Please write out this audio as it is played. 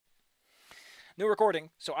New recording,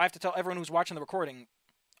 so I have to tell everyone who's watching the recording,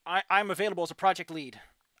 I'm available as a project lead.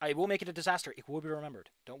 I will make it a disaster. It will be remembered.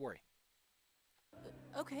 Don't worry.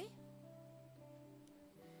 Okay.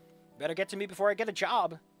 Better get to me before I get a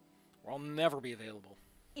job, or I'll never be available.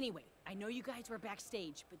 Anyway, I know you guys were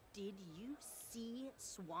backstage, but did you see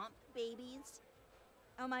Swamp Babies?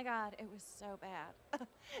 Oh my god, it was so bad.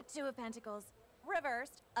 Two of Pentacles.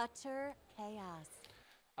 Reversed. Utter chaos.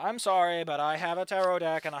 I'm sorry, but I have a tarot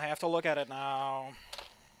deck and I have to look at it now.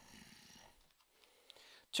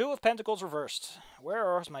 Two of Pentacles reversed.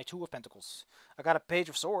 Where is my Two of Pentacles? I got a Page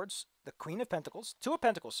of Swords, the Queen of Pentacles, Two of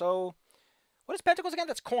Pentacles. So, what is Pentacles again?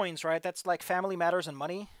 That's coins, right? That's like family matters and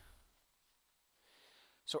money.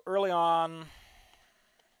 So early on...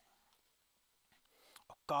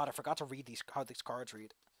 Oh god, I forgot to read how these cards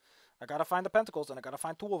read. I gotta find the Pentacles and I gotta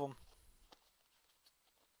find two of them.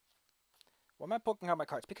 Why am I poking out my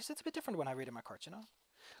cards? Because it's a bit different when I read in my cards, you know?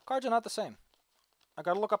 Cards are not the same. I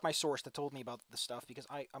gotta look up my source that told me about this stuff because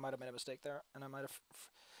I might have made a mistake there, and I might have...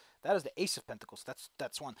 That is the Ace of Pentacles.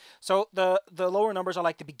 That's one. So the lower numbers are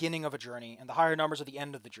like the beginning of a journey, and the higher numbers are the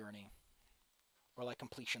end of the journey. Or like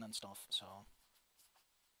completion and stuff, so...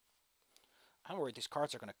 I'm worried these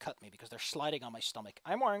cards are gonna cut me because they're sliding on my stomach.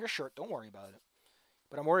 I'm wearing a shirt, don't worry about it.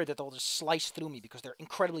 But I'm worried that they'll just slice through me because they're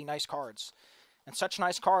incredibly nice cards. And such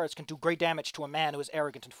nice cards can do great damage to a man who is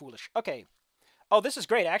arrogant and foolish. Okay. Oh, this is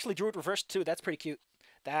great. I actually drew it reversed too. That's pretty cute.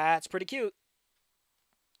 That's pretty cute.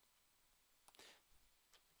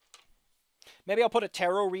 Maybe I'll put a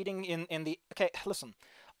tarot reading in the... Okay, listen.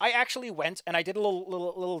 I actually went and I did a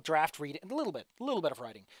little draft reading, a little bit of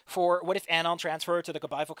writing, for what if Anon transferred to the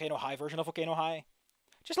Goodbye Volcano High version of Volcano High.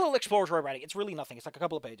 Just a little exploratory writing. It's really nothing. It's like a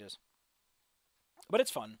couple of pages. But it's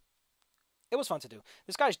fun. It was fun to do.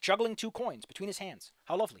 This guy's juggling two coins between his hands.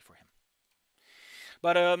 How lovely for him.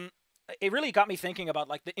 But it really got me thinking about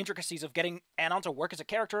like the intricacies of getting Anon to work as a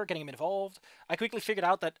character, getting him involved. I quickly figured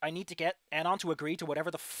out that I need to get Anon to agree to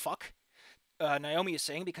whatever the fuck Naomi is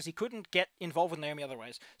saying, because he couldn't get involved with Naomi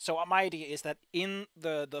otherwise. So my idea is that in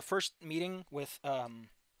the first meeting with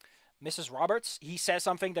Mrs. Roberts, he says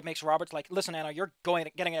something that makes Roberts like, listen, Anna, you're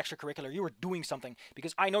getting extracurricular. You are doing something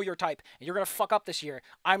because I know your type and you're going to fuck up this year.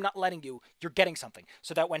 I'm not letting you. You're getting something.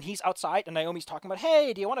 So that when he's outside and Naomi's talking about,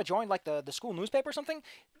 hey, do you want to join like the school newspaper or something?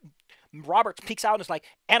 Roberts peeks out and is like,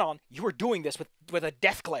 Anon, you are doing this with a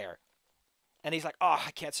death glare. And he's like, oh, I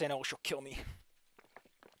can't say no. She'll kill me.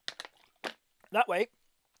 That way,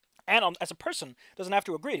 Anon, as a person, doesn't have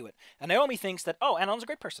to agree to it. And Naomi thinks that, oh, Anon's a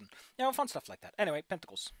great person. You know, fun stuff like that. Anyway,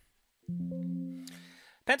 Pentacles.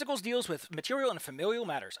 Pentacles deals with material and familial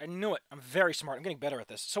matters. I knew it. I'm very smart. I'm getting better at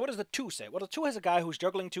this. So what does the 2 say? Well, the 2 has a guy who's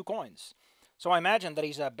juggling 2 coins. So I imagine that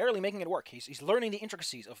he's barely making it work. He's learning the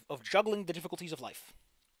intricacies of juggling the difficulties of life.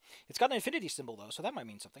 It's got an infinity symbol, though, so that might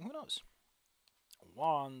mean something. Who knows?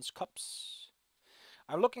 Wands, cups...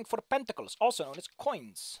 I'm looking for pentacles, also known as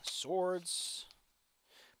coins, swords,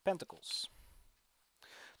 pentacles.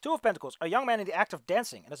 2 of Pentacles, a young man in the act of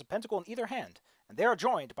dancing and has a pentacle in either hand, and they are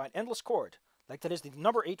joined by an endless cord, like that is the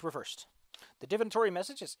number 8 reversed. The divinatory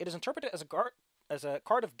message is, it is interpreted as a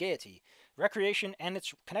card of gaiety, recreation, and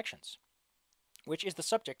its connections, which is the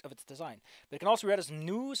subject of its design. But it can also be read as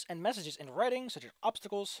news and messages in writing, such as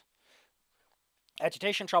obstacles,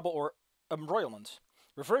 agitation, trouble, or embroilment.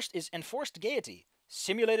 Reversed is enforced gaiety,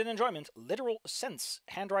 simulated enjoyment, literal sense,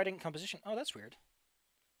 handwriting, composition. Oh, that's weird.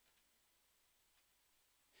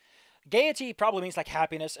 Gaiety probably means like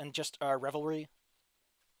happiness and just revelry.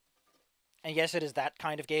 And yes, it is that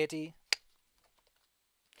kind of gaiety.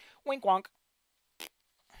 Wink wonk.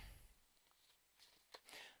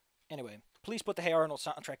 Anyway, please put the Hey Arnold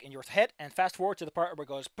soundtrack in your head and fast forward to the part where it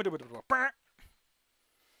goes...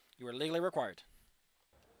 You are legally required.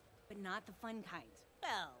 But not the fun kind.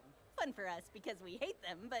 Well, fun for us because we hate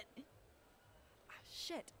them, but...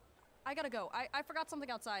 Shit. I gotta go. I forgot something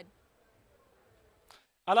outside.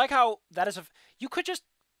 I like how that is a... You could just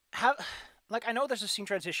have... Like, I know there's a scene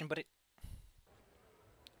transition, but it...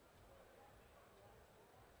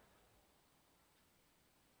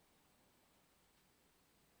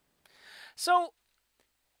 So,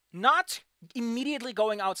 not immediately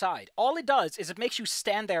going outside. All it does is it makes you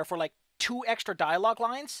stand there for, like, 2 extra dialogue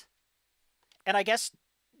lines. And I guess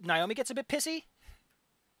Naomi gets a bit pissy.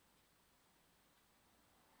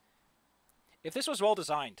 If this was well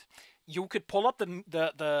designed, you could pull up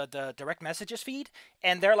the direct messages feed,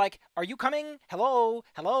 and they're like, are you coming? Hello?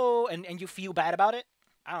 Hello? And you feel bad about it?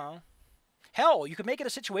 I don't know. Hell, you could make it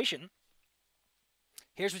a situation.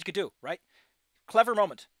 Here's what you could do, right? Clever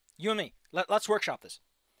moment. You and me. Let's workshop this.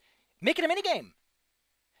 Make it a minigame.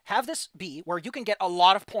 have this be where you can get a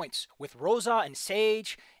lot of points with Rosa and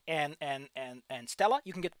Sage and Stella.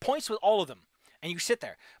 You can get points with all of them. And you sit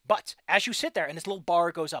there. But as you sit there and this little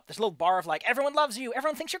bar goes up, this little bar of like, everyone loves you,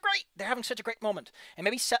 everyone thinks you're great, they're having such a great moment. And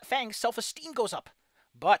maybe Fang's self-esteem goes up.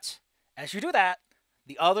 But as you do that,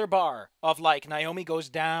 the other bar of like Naomi goes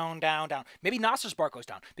down, down, down. Maybe Nasser's bar goes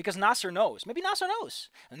down because Nasser knows. Maybe Nasser knows.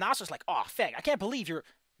 And Nasser's like, oh, Fang, I can't believe you're...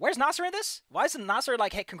 Where's Nasser in this? Why isn't Nasser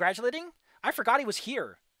like, hey, congratulating? I forgot he was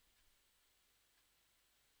here.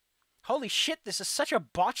 Holy shit, this is such a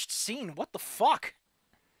botched scene. What the fuck?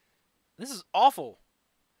 This is awful.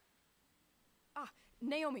 Ah,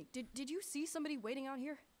 Naomi, did you see somebody waiting out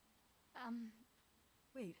here?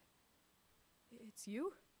 Wait. It's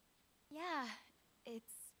you? Yeah,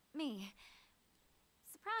 it's me.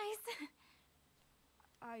 Surprise.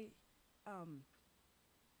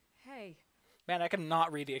 Hey. Man, I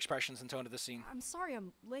cannot read the expressions and tone of this scene. I'm sorry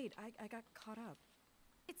I'm late. I got caught up.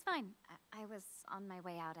 It's fine. I was on my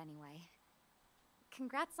way out anyway.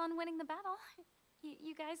 Congrats on winning the battle.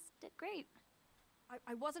 You guys did great.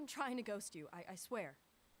 I wasn't trying to ghost you, I swear.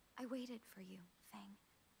 I waited for you, Fang.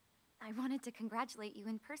 I wanted to congratulate you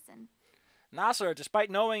in person. Nasser,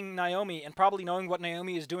 despite knowing Naomi and probably knowing what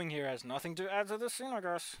Naomi is doing here, has nothing to add to this scene, I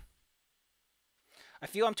guess. I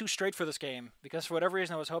feel I'm too straight for this game because for whatever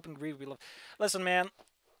reason I was hoping Reed would be loved. Listen, man,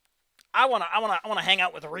 I wanna hang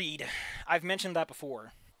out with Reed. I've mentioned that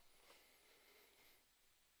before,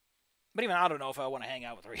 but even I don't know if I want to hang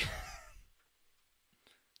out with Reed.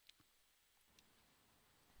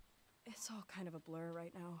 It's all kind of a blur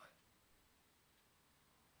right now.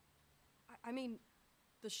 I mean,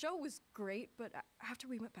 the show was great, but after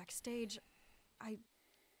we went backstage, a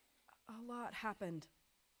lot happened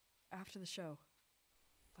after the show.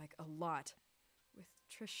 Like, a lot. With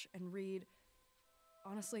Trish and Reed.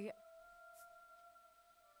 Honestly,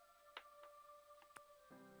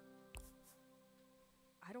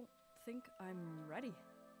 I don't think I'm ready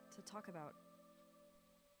to talk about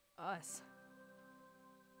us.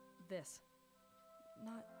 This.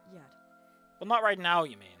 Not yet. Well, not right now,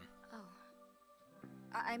 you mean? Oh.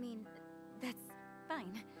 I mean, that's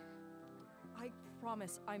fine. I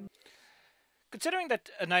promise I'm... Considering that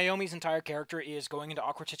Naomi's entire character is going into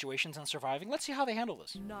awkward situations and surviving, let's see how they handle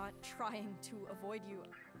this. not trying to avoid you.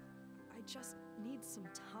 I just need some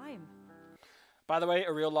time. By the way,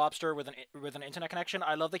 a real lobster with an internet connection.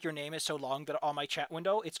 I love that your name is so long that on my chat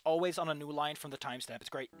window, it's always on a new line from the timestamp. It's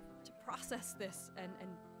great. To process this and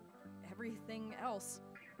everything else.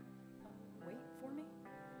 Wait for me?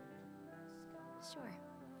 Sure.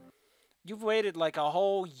 You've waited like a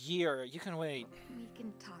whole year. You can wait. We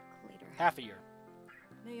can talk later. Half a year.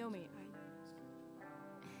 Naomi,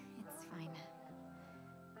 It's fine.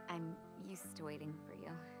 I'm used to waiting for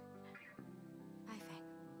you. Bye, Fang.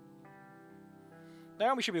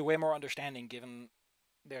 Naomi should be way more understanding given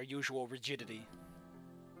their usual rigidity.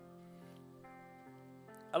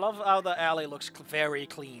 I love how the alley looks very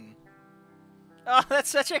clean. Oh, that's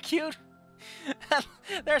such a cute...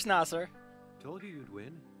 There's Nasser. Told you you'd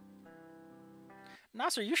win.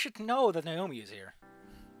 Nasser, you should know that Naomi is here.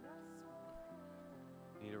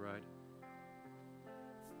 Need a ride?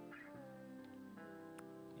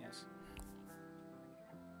 Yes.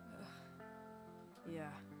 yeah.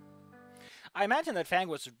 I imagine that Fang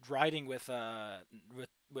was riding with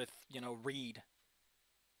you know, Reed.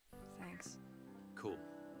 Thanks. Cool.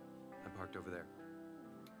 I'm parked over there.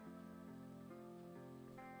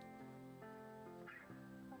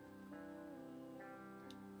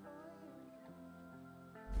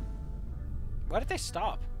 Why did they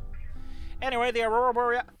stop? Anyway, the Aurora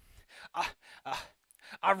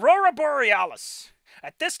Borealis.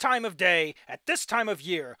 At this time of day, at this time of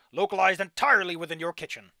year, localized entirely within your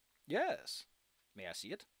kitchen. Yes. May I see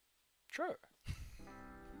it? Sure.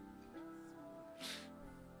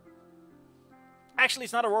 Actually,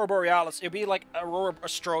 it's not Aurora Borealis. It'd be like Aurora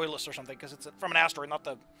Australis or something, because it's from an asteroid, not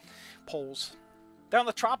the poles. They're in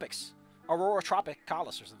the tropics. Aurora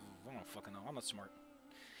Tropicalis or something. I don't fucking know. I'm not smart.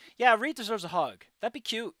 Yeah, Reed deserves a hug. That'd be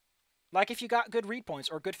cute. Like, if you got good Reed points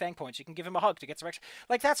or good Fang points, you can give him a hug to get some extra...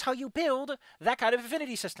 Like, that's how you build that kind of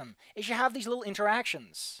affinity system, is you have these little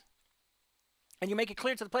interactions. And you make it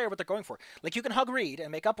clear to the player what they're going for. Like, you can hug Reed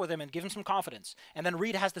and make up with him and give him some confidence. And then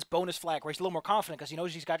Reed has this bonus flag where he's a little more confident because he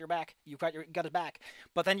knows he's got your back. You've got his back.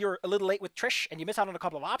 But then you're a little late with Trish and you miss out on a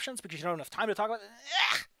couple of options because you don't have enough time to talk about it.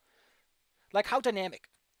 Ugh! Like, how dynamic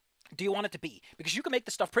do you want it to be? Because you can make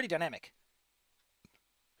this stuff pretty dynamic.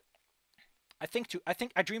 I think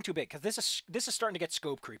I dream too big because this is starting to get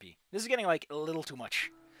scope creepy. This is getting like a little too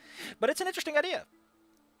much. But it's an interesting idea.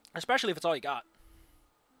 Especially if it's all you got.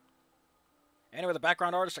 Anyway, the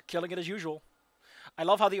background artists are killing it as usual. I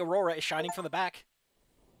love how the aurora is shining from the back.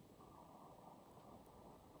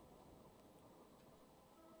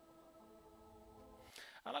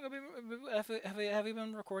 How long have we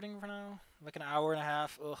been recording for now? Like an hour and a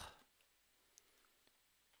half. Ugh.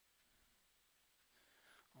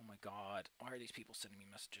 Oh my god. Why are these people sending me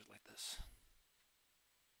messages like this?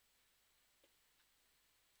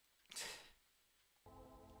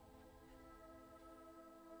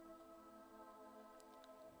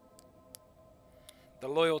 The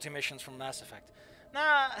loyalty missions from Mass Effect.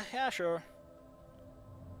 Nah, yeah, sure.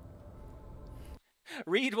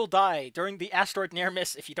 Reed will die during the asteroid near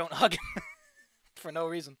miss if you don't hug him. For no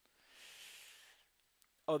reason.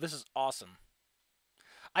 Oh, this is awesome.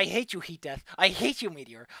 I hate you, Heat Death. I hate you,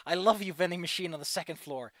 Meteor. I love you, vending machine on the second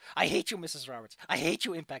floor. I hate you, Mrs. Roberts. I hate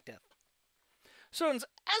you, Impact Death. Students,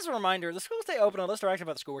 as a reminder, the school will stay open unless directed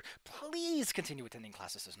by the school board. Please continue attending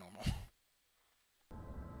classes as normal.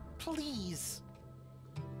 Please.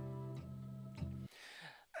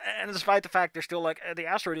 And despite the fact they're still like, the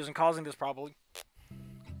asteroid isn't causing this probably.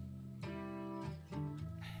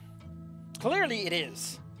 Clearly it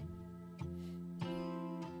is.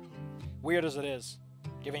 Weird as it is.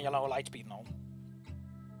 Giving yellow light speed and all.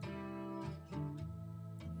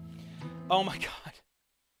 Oh my god.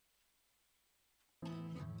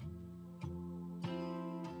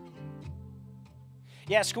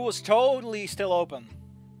 Yeah, school is totally still open.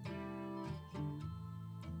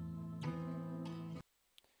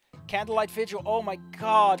 Candlelight Vigil, oh my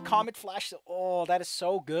god. Comet Flash, oh, that is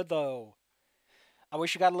so good though. I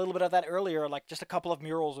wish you got a little bit of that earlier, like just a couple of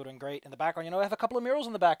murals would have been great in the background. You know, I have a couple of murals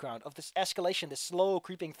in the background of this escalation, this slow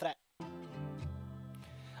creeping threat.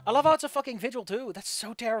 I love how it's a fucking vigil too. That's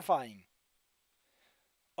so terrifying.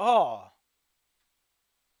 Oh.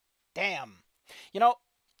 Damn. You know,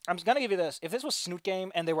 I'm gonna give you this. If this was Snoot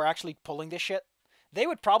Game and they were actually pulling this shit, they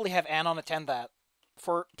would probably have Anon attend that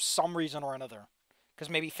for some reason or another. Because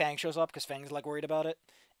maybe Fang shows up because Fang's like worried about it.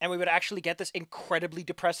 And we would actually get this incredibly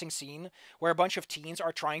depressing scene where a bunch of teens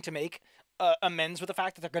are trying to make amends with the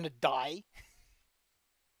fact that they're going to die.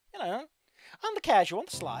 You know, on the casual, on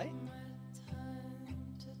the sly.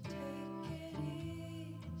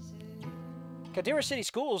 Kadira City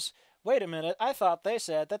Schools, wait a minute, I thought they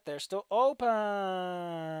said that they're still open.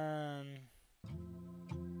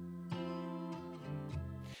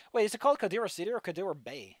 Wait, is it called Kadira City or Kadira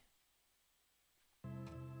Bay?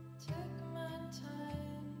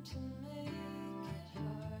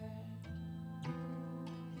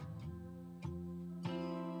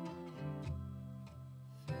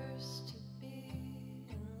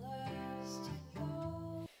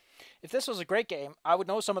 If this was a great game, I would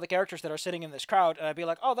know some of the characters that are sitting in this crowd, and I'd be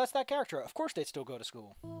like, oh, that's that character. Of course they'd still go to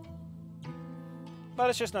school. But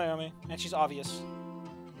it's just Naomi, and she's obvious.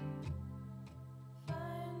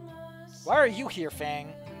 Why are you here,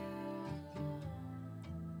 Fang?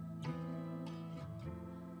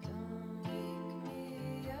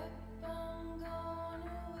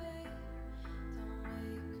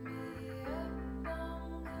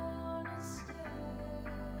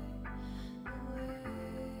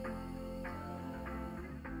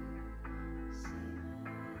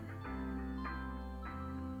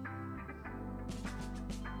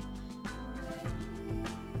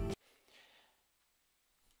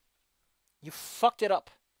 You fucked it up.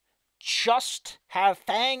 Just have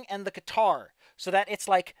Fang and the guitar so that it's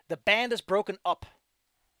like the band is broken up.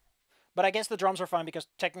 But I guess the drums are fine because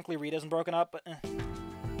technically Reed isn't broken up, but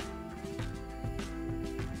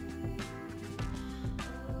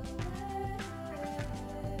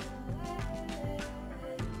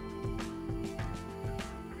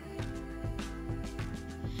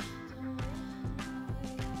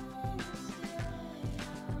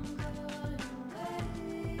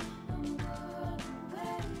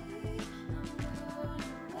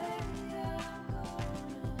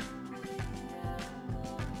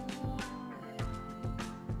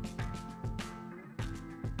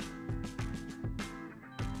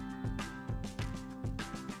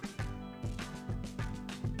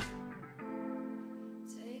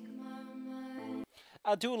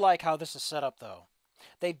I do like how this is set up, though.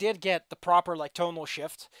 They did get the proper, like, tonal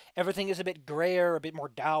shift. Everything is a bit grayer, a bit more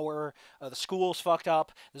dour. The school's fucked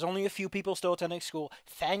up. There's only a few people still attending school.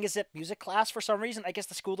 Fang is at music class for some reason. I guess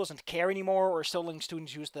the school doesn't care anymore, or still letting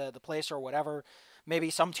students use the place or whatever. Maybe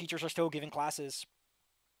some teachers are still giving classes.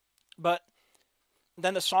 But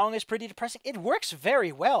then the song is pretty depressing. It works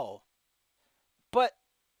very well. But,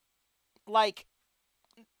 like,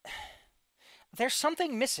 there's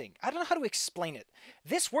something missing. I don't know how to explain it.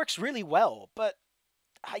 This works really well, but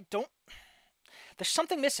I don't... There's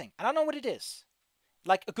something missing. I don't know what it is.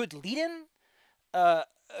 Like a good lead-in? a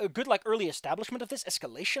good like early establishment of this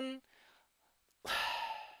escalation.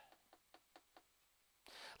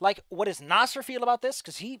 Like, what does Nasser feel about this?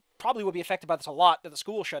 Because he probably would be affected by this a lot, that the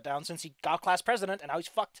school shut down, since he got class president and now he's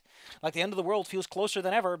fucked. Like, the end of the world feels closer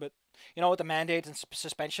than ever, but, you know, with the mandate and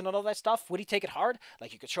suspension and all that stuff, would he take it hard?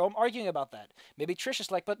 Like, you could show him arguing about that. Maybe Trish is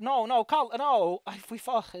like, but no, if we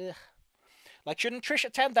fall. Ugh. Like, shouldn't Trish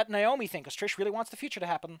attend that Naomi thing? Because Trish really wants the future to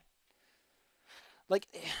happen. Like,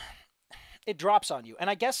 it drops on you. And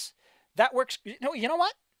I guess that works. You know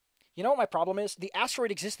what? You know what my problem is? The asteroid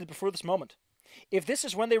existed before this moment. If this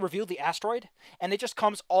is when they revealed the asteroid, and it just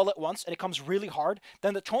comes all at once, and it comes really hard,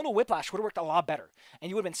 then the tonal whiplash would have worked a lot better. And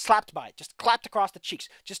you would have been slapped by it, just clapped across the cheeks,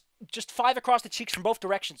 just 5 across the cheeks from both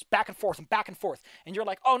directions, back and forth and back and forth. And you're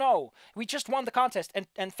like, oh no, we just won the contest,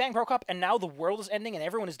 and Fang broke up, and now the world is ending, and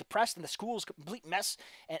everyone is depressed, and the school is a complete mess,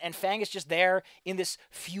 and Fang is just there in this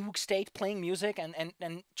fugue state, playing music,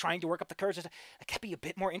 and trying to work up the courage. It could be a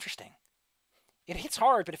bit more interesting. It hits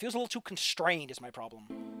hard, but it feels a little too constrained is my problem.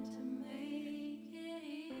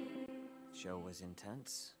 Show was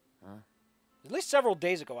intense, huh? At least several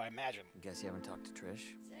days ago, I imagine. Guess you haven't talked to Trish?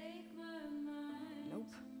 Nope.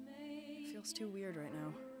 It feels too weird right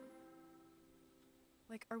now.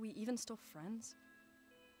 Like, are we even still friends?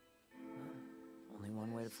 Only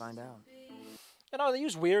one way to find out. You know, they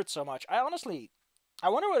use weird so much. I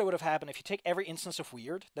wonder what would have happened if you take every instance of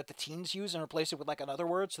weird that the teens use and replace it with, like, another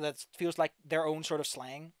word so that it feels like their own sort of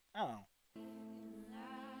slang. I don't know.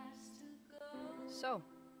 So,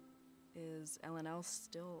 is LNL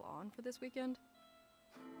still on for this weekend?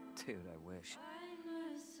 Dude, I wish.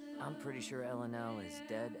 I'm pretty sure LNL is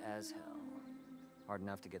dead as hell. Hard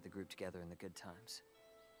enough to get the group together in the good times.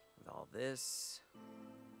 With all this,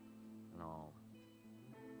 and all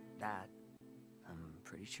that, I'm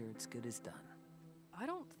pretty sure it's good as done. I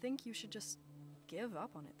don't think you should just give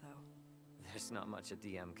up on it, though. There's not much a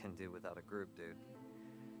DM can do without a group, dude.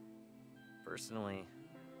 Personally,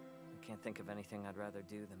 I can't think of anything I'd rather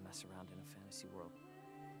do than mess around in a fantasy world.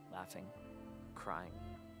 Laughing, crying,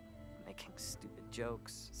 making stupid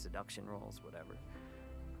jokes, seduction rolls, whatever.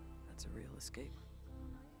 That's a real escape.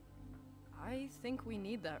 I think we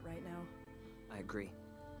need that right now. I agree.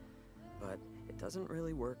 But it doesn't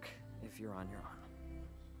really work if you're on your own.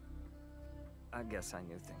 I guess I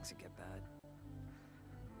knew things would get bad.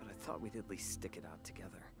 But I thought we'd at least stick it out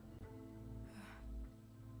together.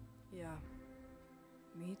 Yeah.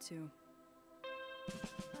 Me too.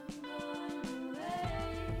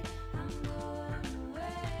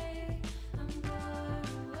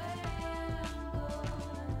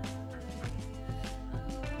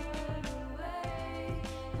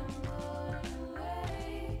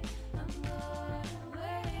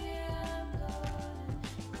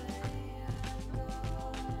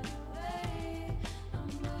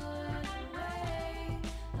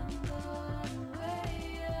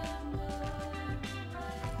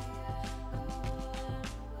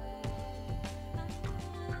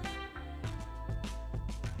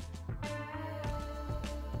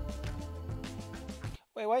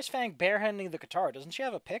 Wait, why is Fang barehanding the guitar? Doesn't she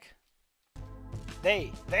have a pick?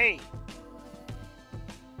 They.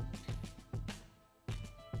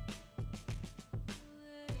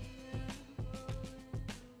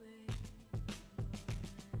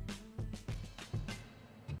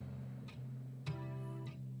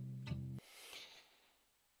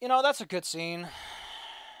 You know, that's a good scene.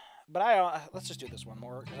 But let's just do this one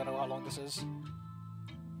more, because I don't know how long this is.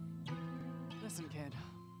 Listen, kid.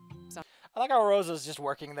 I like how Rosa's just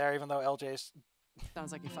working there, even though LJ's...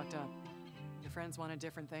 Sounds like you fucked up. Your friends wanted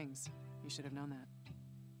different things. You should have known that.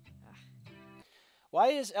 Why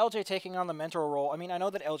is LJ taking on the mentor role? I mean, I know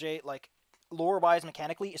that LJ, like, lore-wise,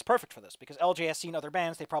 mechanically, is perfect for this, because LJ has seen other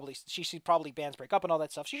bands. She's seen probably bands break up and all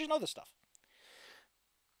that stuff. She should know this stuff.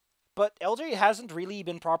 But LJ hasn't really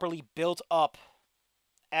been properly built up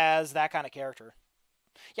as that kind of character.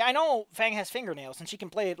 Yeah, I know Fang has fingernails, and she can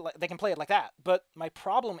play it. They can play it like that. But my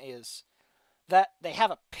problem is that they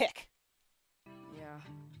have a pick. Yeah.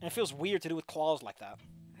 And it feels weird to do with claws like that.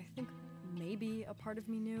 I think maybe a part of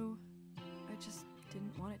me knew. I just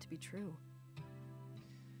didn't want it to be true.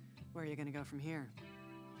 Where are you gonna go from here?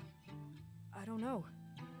 I don't know.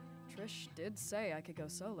 Trish did say I could go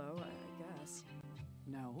solo, I guess.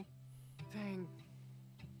 No. Fang,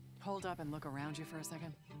 hold up and look around you for a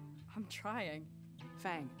second. I'm trying.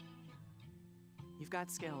 Fang, you've got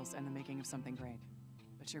skills and the making of something great,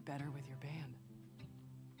 but you're better with your band.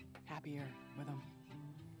 Happier with them.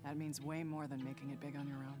 That means way more than making it big on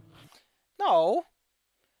your own. No.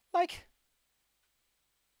 Like...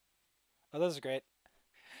 Oh, this is great.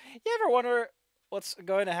 You ever wonder what's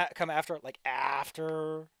going to come after? Like,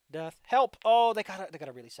 after Death. Help. Oh, they got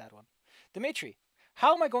a really sad one. Dimitri,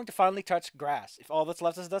 how am I going to finally touch grass if all that's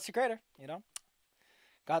left is a dusty crater? You know?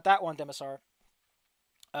 Got that one, Demisar.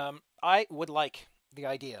 I would like the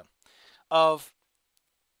idea of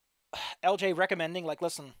LJ recommending, like,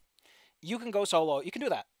 listen, you can go solo. You can do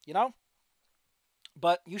that, you know?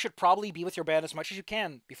 But you should probably be with your band as much as you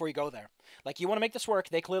can before you go there. Like, you want to make this work.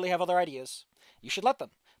 They clearly have other ideas. You should let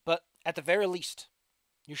them. But at the very least,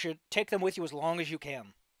 you should take them with you as long as you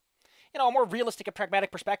can. You know, a more realistic and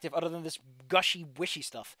pragmatic perspective other than this gushy, wishy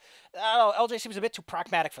stuff. I don't know, LJ seems a bit too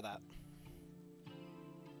pragmatic for that.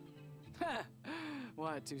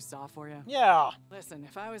 What, too soft for you? Yeah. Listen,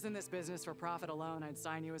 if I was in this business for profit alone, I'd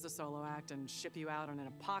sign you as a solo act and ship you out on an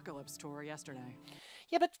apocalypse tour yesterday.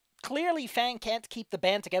 Yeah, but clearly Fang can't keep the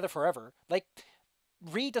band together forever. Like,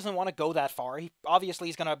 Reed doesn't want to go that far. He obviously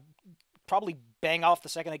is going to probably bang off the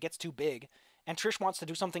second it gets too big. And Trish wants to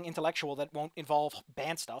do something intellectual that won't involve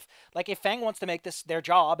band stuff. Like, if Fang wants to make this their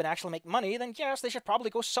job and actually make money, then yes, they should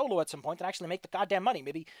probably go solo at some point and actually make the goddamn money.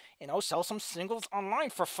 Maybe, you know, sell some singles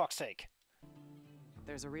online, for fuck's sake.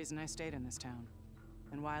 There's a reason I stayed in this town,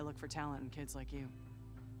 and why I look for talent in kids like you.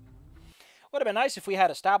 Would have been nice if we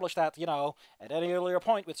had established that, you know, at any earlier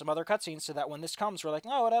point with some other cutscenes so that when this comes, we're like,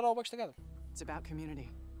 oh, that all works together. It's about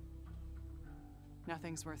community.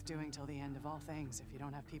 Nothing's worth doing till the end of all things if you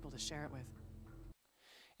don't have people to share it with.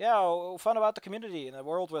 Yeah, fun about the community in a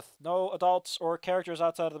world with no adults or characters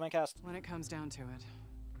outside of the main cast. When it comes down to it,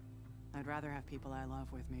 I'd rather have people I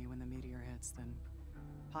love with me when the meteor hits than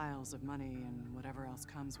piles of money and whatever else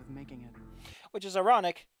comes with making it. Which is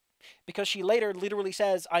ironic, because she later literally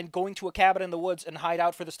says, I'm going to a cabin in the woods and hide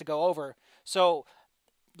out for this to go over. So,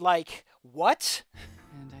 like, what?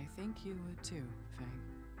 And I think you would too,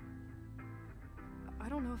 Fang. I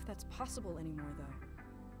don't know if that's possible anymore, though.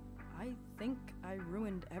 I think I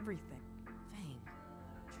ruined everything. Fang,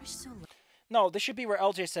 Trish so. No, this should be where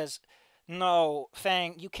LJ says, no,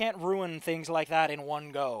 Fang, you can't ruin things like that in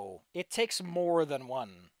one go. It takes more than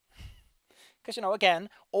one. Because, you know, again,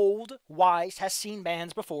 old, wise, has seen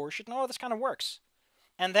bands before, should know how this kind of works.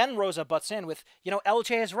 And then Rosa butts in with, you know,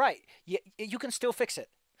 LJ is right. You can still fix it.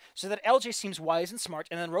 So that LJ seems wise and smart,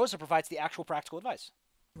 and then Rosa provides the actual practical advice.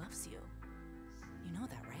 Loves you. You know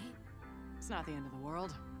that, right? It's not the end of the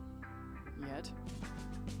world. Yet.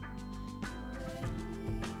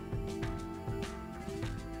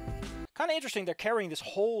 Kind of interesting they're carrying this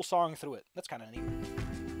whole song through it. That's kind of neat.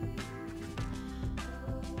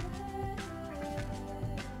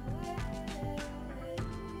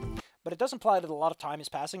 But it does imply that a lot of time is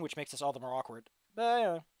passing, which makes this all the more awkward.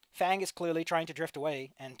 But Fang is clearly trying to drift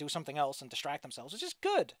away and do something else and distract themselves, which is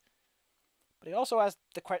good. But he also has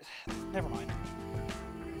the never mind.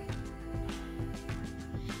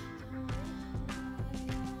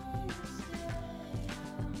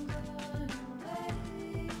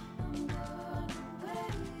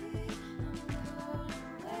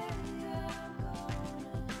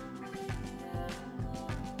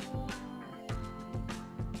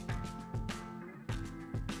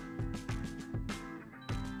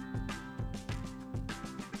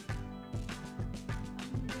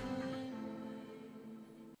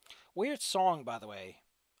 Weird song, by the way.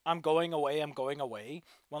 I'm going away, I'm going away.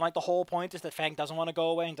 When, like, the whole point is that Fang doesn't want to go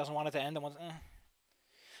away and doesn't want it to end. And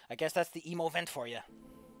I guess that's the emo vent for you.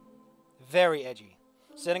 Very edgy.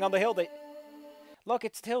 Sitting on the hill, Look,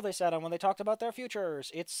 it's the hill they sat on when they talked about their futures.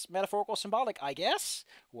 It's metaphorical, symbolic, I guess.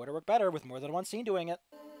 Would have worked better with more than one scene doing it.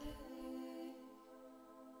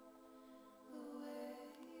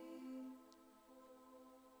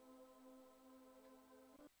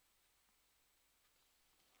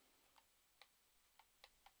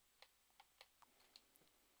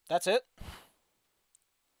 That's it.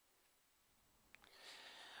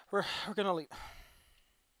 We're gonna leave.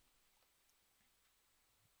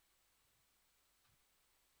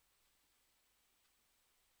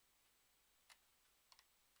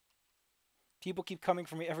 People keep coming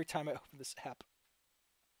for me every time I open this app.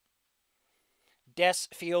 Des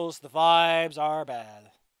feels the vibes are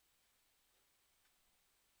bad.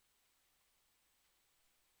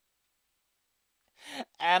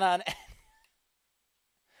 Anna.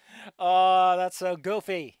 Oh, that's so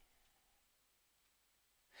goofy.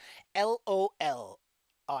 LOL.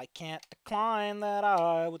 I can't decline that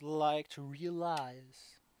I would like to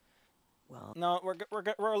realize. Well, No,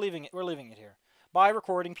 we're leaving it. We're leaving it here. Bye,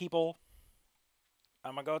 recording people.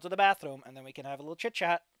 I'm gonna go to the bathroom and then we can have a little chit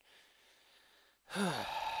chat.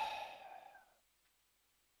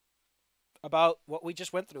 About what we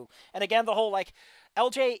just went through. And again, the whole, like,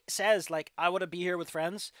 LJ says, like, I want to be here with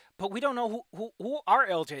friends, but we don't know who are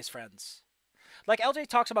LJ's friends. Like, LJ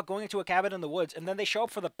talks about going into a cabin in the woods, and then they show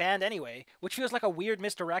up for the band anyway, which feels like a weird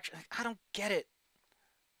misdirection. I don't get it.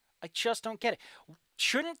 I just don't get it.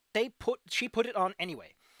 Shouldn't she put it on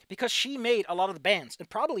anyway? Because she made a lot of the bands, and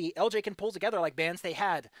probably LJ can pull together like bands they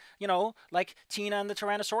had, you know, like Tina and the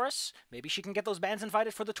Tyrannosaurus. Maybe she can get those bands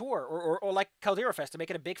invited for the tour, or like Caldera Fest to make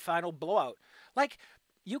it a big final blowout. Like,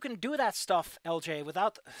 you can do that stuff, LJ,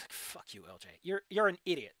 without. Fuck you, LJ. You're an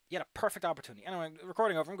idiot. You had a perfect opportunity. Anyway,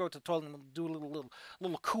 recording over. I'm going to the toilet and do a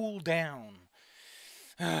little cool down.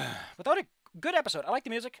 Without a good episode. I like the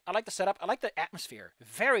music. I like the setup. I like the atmosphere.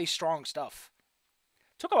 Very strong stuff.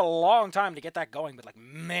 Took a long time to get that going, but like,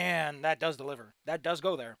 man, that does deliver. That does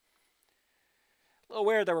go there. A little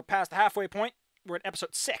weird that we're past the halfway point. We're at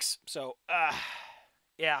episode 6, so,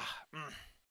 yeah.